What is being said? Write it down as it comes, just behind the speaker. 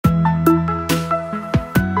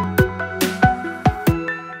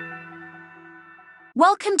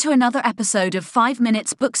Welcome to another episode of 5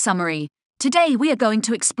 Minutes Book Summary. Today we are going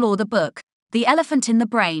to explore the book, The Elephant in the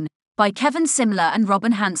Brain, by Kevin Simler and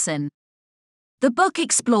Robin Hanson. The book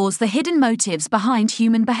explores the hidden motives behind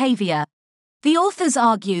human behavior. The authors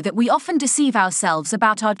argue that we often deceive ourselves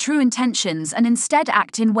about our true intentions and instead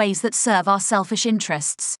act in ways that serve our selfish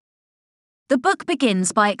interests. The book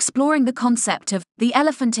begins by exploring the concept of the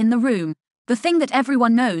elephant in the room, the thing that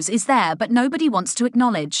everyone knows is there but nobody wants to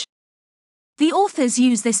acknowledge. The authors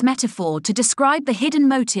use this metaphor to describe the hidden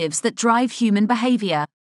motives that drive human behavior.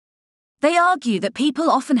 They argue that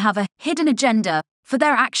people often have a hidden agenda for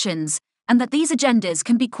their actions, and that these agendas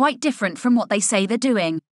can be quite different from what they say they're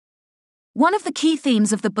doing. One of the key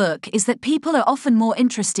themes of the book is that people are often more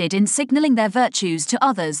interested in signaling their virtues to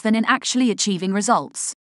others than in actually achieving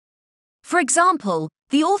results. For example,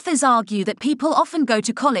 the authors argue that people often go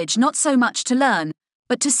to college not so much to learn,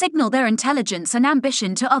 but to signal their intelligence and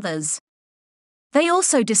ambition to others. They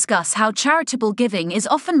also discuss how charitable giving is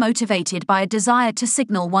often motivated by a desire to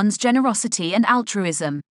signal one's generosity and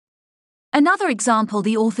altruism. Another example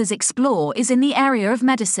the authors explore is in the area of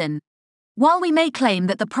medicine. While we may claim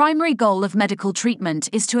that the primary goal of medical treatment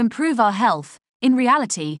is to improve our health, in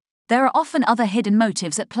reality, there are often other hidden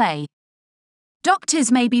motives at play.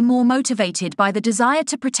 Doctors may be more motivated by the desire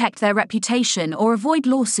to protect their reputation or avoid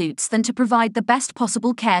lawsuits than to provide the best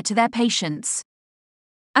possible care to their patients.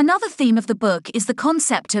 Another theme of the book is the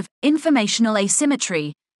concept of informational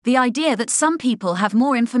asymmetry, the idea that some people have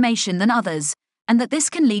more information than others, and that this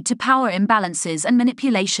can lead to power imbalances and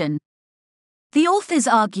manipulation. The authors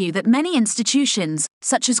argue that many institutions,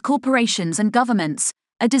 such as corporations and governments,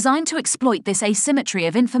 are designed to exploit this asymmetry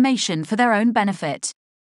of information for their own benefit.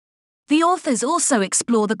 The authors also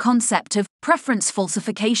explore the concept of preference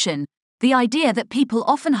falsification, the idea that people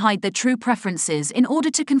often hide their true preferences in order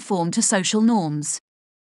to conform to social norms.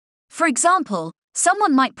 For example,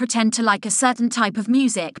 someone might pretend to like a certain type of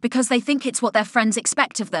music because they think it's what their friends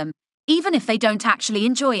expect of them, even if they don't actually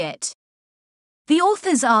enjoy it. The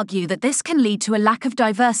authors argue that this can lead to a lack of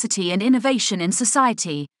diversity and innovation in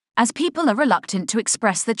society, as people are reluctant to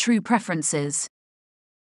express their true preferences.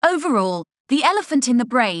 Overall, The Elephant in the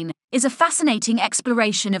Brain is a fascinating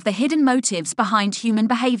exploration of the hidden motives behind human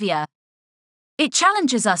behavior. It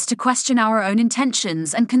challenges us to question our own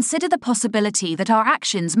intentions and consider the possibility that our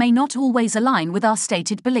actions may not always align with our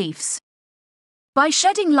stated beliefs. By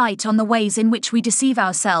shedding light on the ways in which we deceive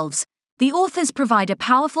ourselves, the authors provide a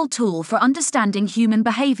powerful tool for understanding human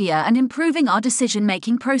behavior and improving our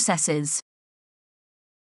decision-making processes.